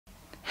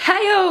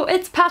Heyo,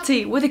 it's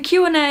Patty with a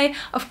Q&A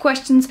of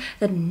questions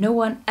that no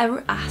one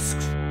ever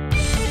asks.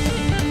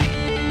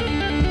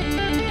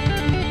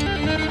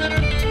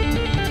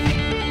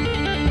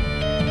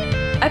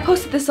 I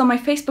posted this on my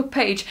Facebook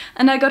page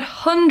and I got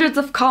hundreds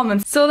of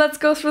comments, so let's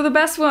go through the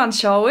best ones,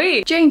 shall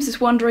we? James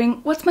is wondering,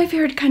 what's my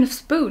favorite kind of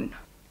spoon?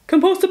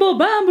 Compostable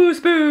bamboo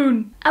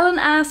spoon! Alan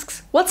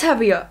asks, what's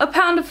heavier, a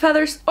pound of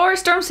feathers or a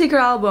Stormseeker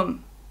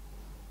album?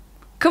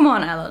 Come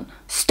on, Alan.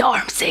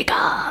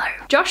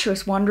 Stormseeker! Joshua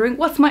is wondering,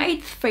 what's my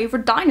 8th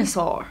favorite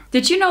dinosaur?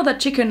 Did you know that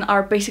chicken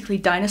are basically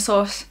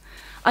dinosaurs?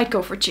 I'd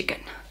go for chicken.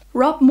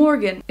 Rob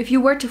Morgan, if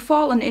you were to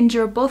fall and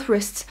injure both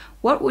wrists,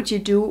 what would you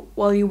do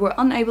while you were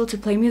unable to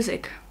play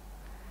music?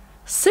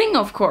 Sing,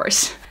 of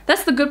course.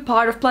 That's the good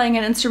part of playing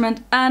an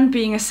instrument and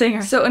being a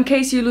singer. So in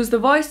case you lose the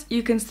voice,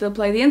 you can still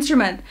play the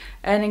instrument.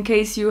 And in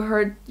case you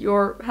hurt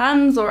your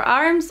hands or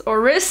arms or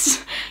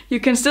wrists, you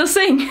can still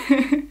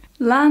sing.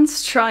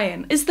 Lance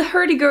Tryon, is the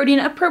hurdy-gurdy an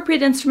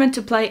appropriate instrument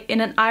to play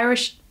in an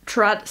Irish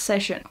trad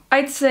session?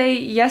 I'd say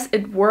yes,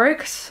 it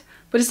works,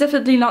 but it's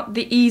definitely not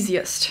the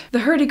easiest. The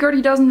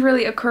hurdy-gurdy doesn't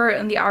really occur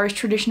in the Irish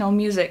traditional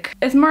music.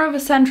 It's more of a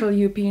Central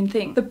European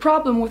thing. The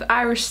problem with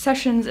Irish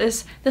sessions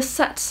is the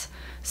sets.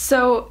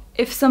 So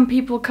if some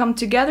people come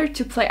together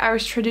to play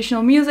Irish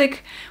traditional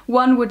music,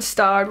 one would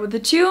start with a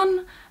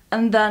tune,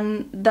 and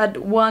then that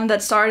one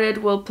that started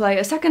will play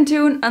a second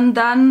tune, and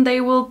then they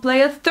will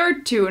play a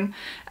third tune.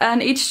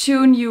 And each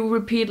tune you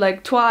repeat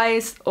like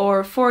twice,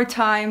 or 4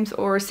 times,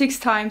 or 6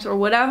 times, or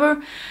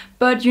whatever,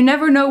 but you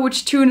never know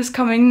which tune is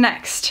coming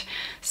next.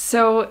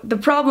 So the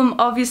problem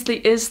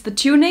obviously is the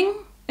tuning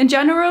in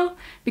general,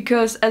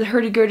 because as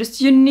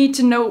hurdy-gurdist you need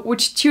to know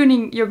which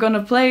tuning you're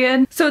gonna play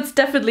in. So it's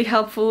definitely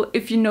helpful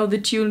if you know the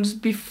tunes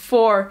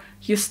before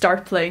you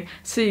start playing,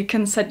 so you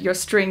can set your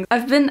strings.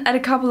 I've been at a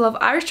couple of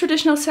Irish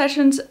traditional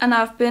sessions and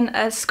I've been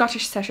at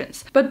Scottish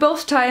sessions. But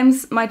both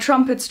times my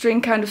trumpet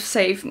string kind of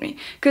saved me,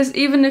 because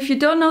even if you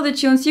don't know the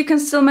tunes, you can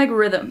still make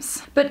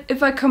rhythms. But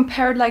if I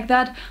compare it like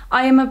that,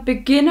 I am a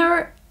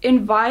beginner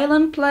in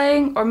violin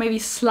playing, or maybe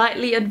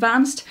slightly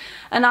advanced,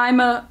 and I'm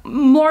a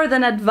more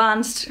than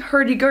advanced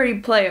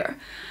hurdy-gurdy player.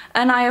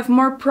 And I have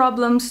more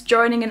problems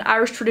joining an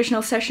Irish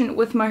traditional session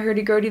with my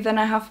hurdy-gurdy than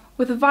I have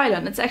with a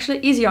violin. It's actually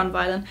easier on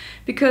violin,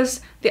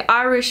 because the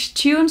Irish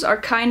tunes are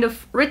kind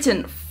of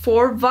written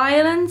for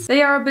violins.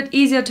 They are a bit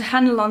easier to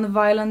handle on the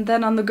violin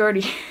than on the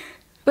gurdy.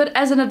 But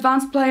as an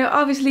advanced player,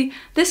 obviously,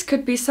 this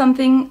could be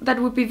something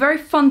that would be very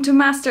fun to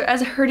master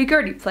as a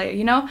hurdy-gurdy player,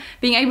 you know?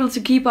 Being able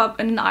to keep up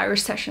in an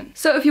Irish session.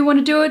 So if you want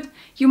to do it,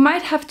 you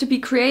might have to be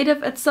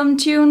creative at some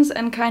tunes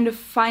and kind of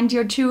find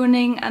your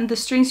tuning and the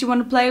strings you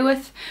want to play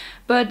with,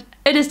 but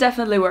it is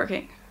definitely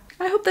working.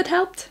 I hope that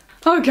helped.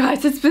 Oh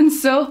guys, it's been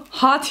so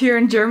hot here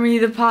in Germany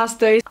the past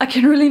days. I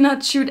can really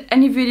not shoot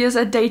any videos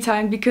at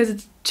daytime because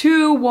it's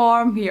too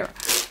warm here.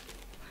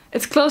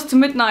 It's close to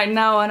midnight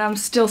now and I'm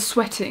still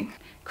sweating.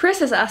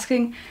 Chris is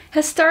asking,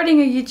 has starting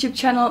a YouTube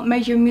channel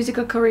made your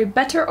musical career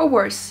better or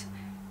worse?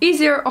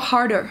 Easier or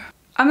harder?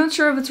 I'm not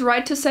sure if it's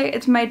right to say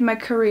it's made my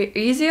career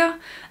easier.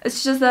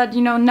 It's just that,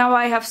 you know, now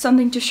I have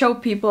something to show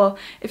people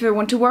if I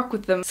want to work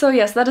with them. So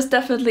yes, that is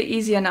definitely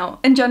easier now.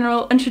 In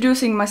general,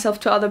 introducing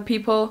myself to other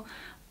people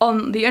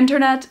on the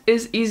internet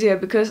is easier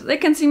because they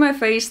can see my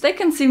face, they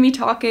can see me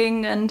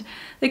talking, and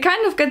they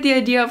kind of get the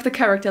idea of the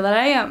character that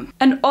I am.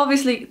 And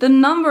obviously the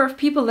number of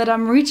people that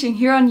I'm reaching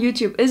here on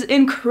YouTube is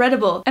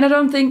incredible, and I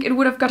don't think it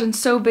would have gotten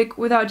so big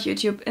without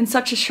YouTube in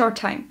such a short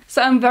time.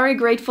 So I'm very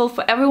grateful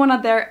for everyone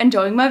out there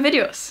enjoying my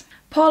videos.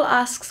 Paul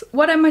asks,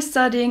 what am I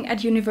studying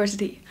at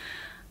university?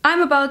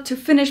 I'm about to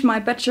finish my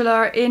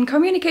bachelor in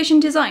communication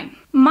design.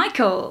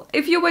 Michael,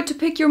 if you were to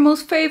pick your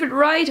most favorite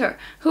writer,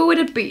 who would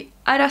it be?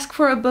 I'd ask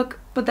for a book,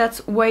 but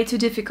that's way too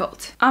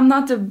difficult. I'm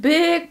not a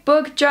big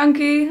book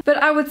junkie, but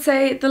I would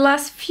say the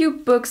last few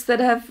books that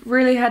have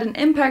really had an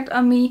impact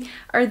on me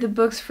are the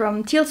books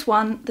from Teal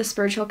Swan, The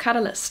Spiritual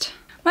Catalyst.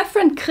 My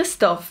friend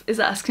Christoph is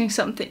asking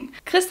something.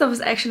 Christoph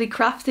is actually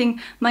crafting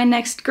my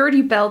next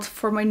Gurdy belt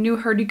for my new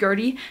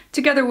hurdy-gurdy,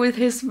 together with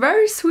his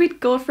very sweet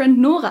girlfriend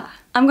Nora.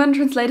 I'm gonna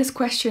translate his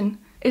question.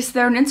 Is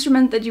there an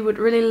instrument that you would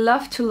really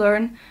love to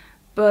learn,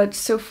 but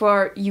so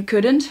far you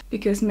couldn't,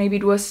 because maybe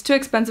it was too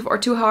expensive or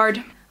too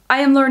hard? I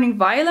am learning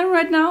violin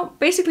right now,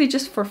 basically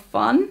just for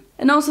fun.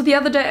 And also the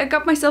other day I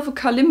got myself a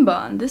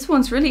kalimba, and this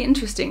one's really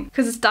interesting,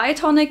 because it's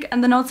diatonic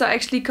and the notes are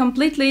actually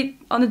completely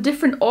on a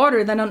different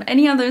order than on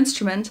any other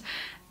instrument.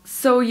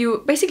 So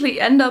you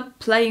basically end up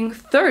playing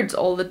thirds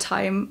all the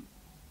time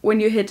when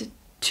you hit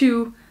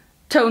 2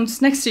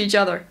 tones next to each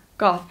other.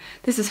 God,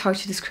 this is hard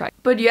to describe.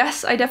 But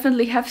yes, I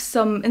definitely have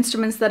some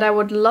instruments that I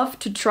would love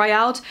to try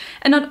out.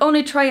 And not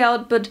only try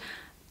out, but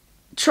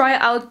try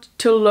out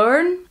to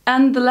learn.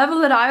 And the level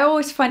that I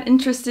always find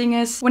interesting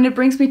is when it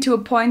brings me to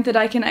a point that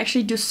I can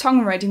actually do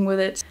songwriting with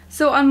it.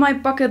 So on my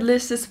bucket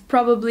list is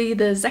probably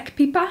the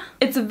Säckpipa.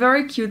 It's a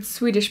very cute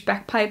Swedish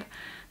bagpipe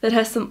that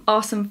has some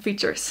awesome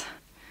features.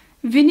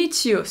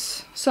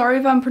 Vinicius, sorry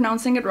if I'm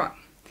pronouncing it wrong.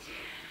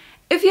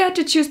 If you had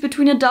to choose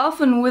between a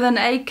dolphin with an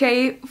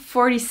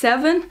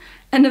AK-47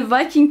 and a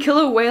Viking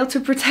killer whale to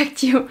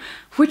protect you.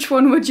 Which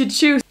one would you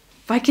choose?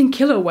 Viking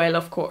killer whale,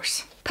 of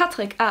course.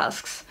 Patrick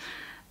asks,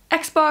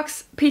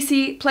 Xbox,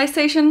 PC,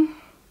 PlayStation,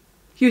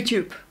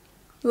 YouTube.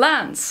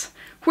 Lance,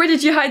 where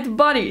did you hide the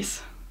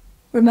bodies?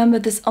 Remember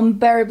this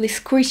unbearably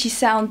squishy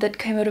sound that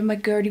came out of my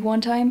Gurdy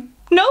one time?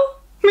 No,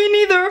 me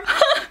neither.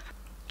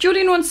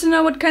 Julian wants to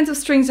know what kinds of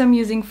strings I'm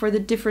using for the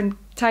different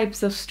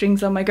types of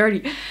strings on my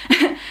Gurdy.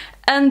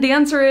 And the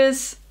answer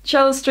is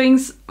cello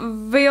strings,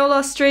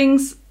 viola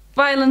strings,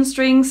 violin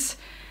strings,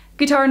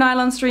 guitar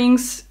nylon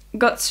strings,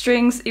 gut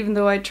strings, even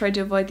though I try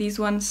to avoid these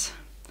ones.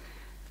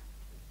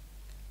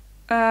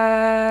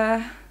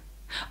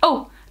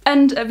 Oh,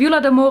 and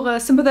viola d'amore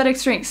sympathetic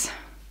strings.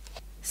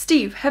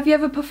 Steve, have you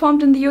ever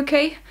performed in the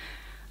UK?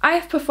 I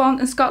have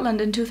performed in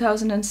Scotland in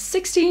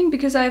 2016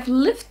 because I have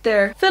lived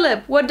there.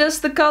 Philip, what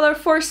does the color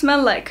 4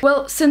 smell like?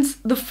 Well, since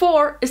the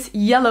 4 is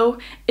yellow,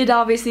 it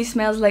obviously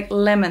smells like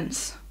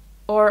lemons.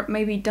 Or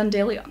maybe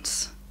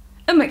dandelions.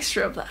 A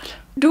mixture of that.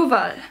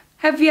 Duval,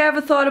 have you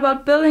ever thought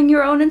about building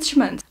your own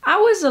instrument? I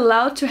was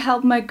allowed to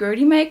help my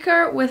Gurdy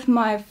maker with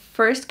my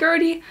first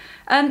Gurdy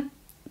and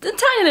a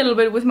tiny little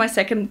bit with my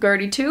second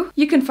Gurdy too.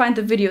 You can find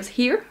the videos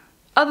here.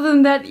 Other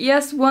than that,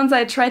 yes, once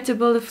I tried to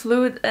build a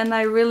flute and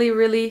I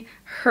really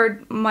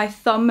hurt my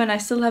thumb and I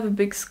still have a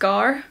big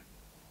scar.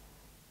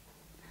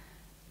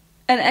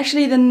 And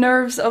actually the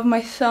nerves of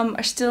my thumb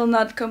are still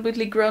not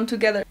completely grown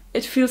together.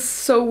 It feels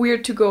so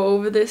weird to go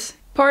over this.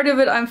 Part of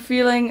it I'm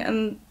feeling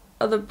and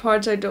other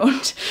parts I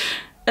don't.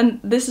 And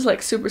this is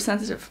like super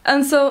sensitive.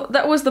 And so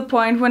that was the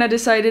point when I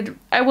decided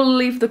I will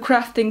leave the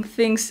crafting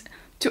things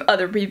to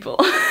other people.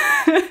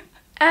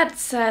 Ed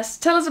says,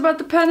 tell us about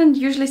the pendant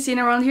usually seen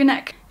around your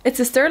neck. It's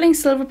a sterling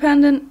silver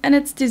pendant and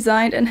it's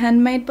designed and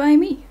handmade by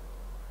me.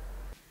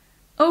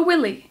 Oh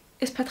Willie,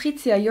 is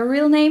Patricia your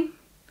real name?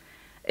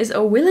 Is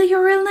Oh Willie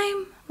your real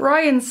name?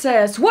 Ryan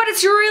says, what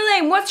is your real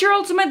name? What's your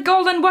ultimate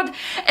goal and what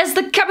is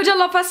the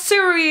capital of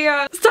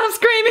Assyria? Stop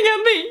screaming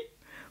at me!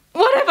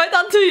 What have I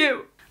done to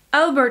you?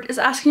 Albert is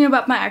asking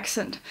about my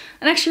accent.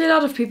 And actually a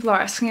lot of people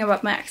are asking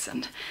about my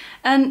accent.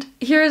 And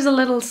here is a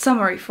little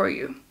summary for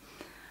you.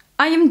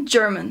 I am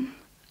German.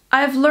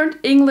 I have learned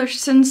English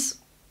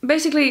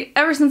basically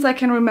ever since I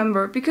can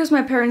remember, because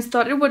my parents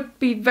thought it would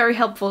be very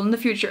helpful in the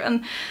future,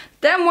 and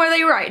damn were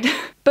they right.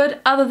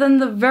 But other than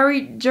the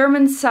very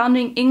German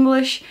sounding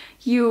English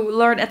you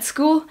learn at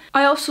school,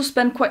 I also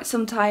spent quite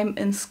some time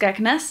in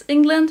Skegness,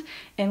 England,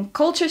 in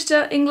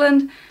Colchester,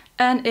 England,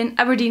 and in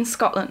Aberdeen,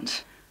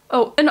 Scotland.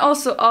 Oh, and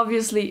also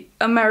obviously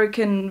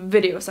American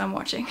videos I'm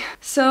watching.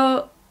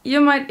 So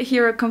you might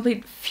hear a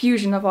complete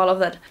fusion of all of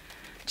that.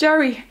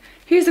 Jerry,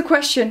 here's a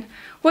question.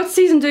 What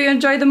season do you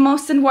enjoy the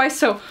most and why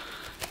so?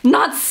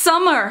 Not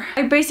summer!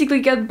 I basically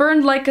get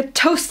burned like a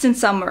toast in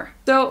summer.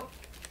 So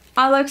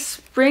I like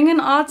spring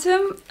and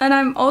autumn, and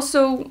I'm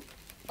also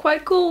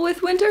quite cool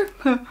with winter.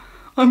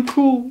 I'm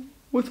cool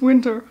with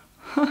winter.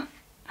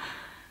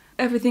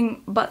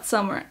 Everything but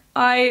summer.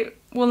 I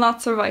will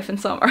not survive in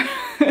summer.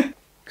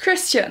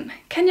 Christian,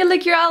 can you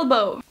lick your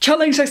elbow?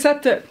 Challenge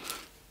accepted.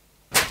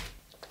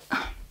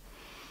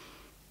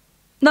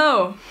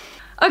 No.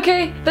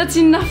 Okay, that's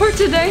enough for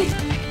today.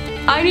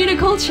 I need a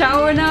cold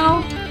shower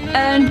now,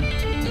 and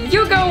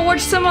you go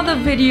watch some other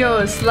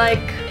videos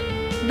like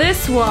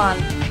this one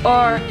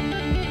or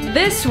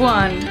this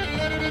one.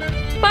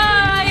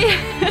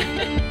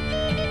 Bye!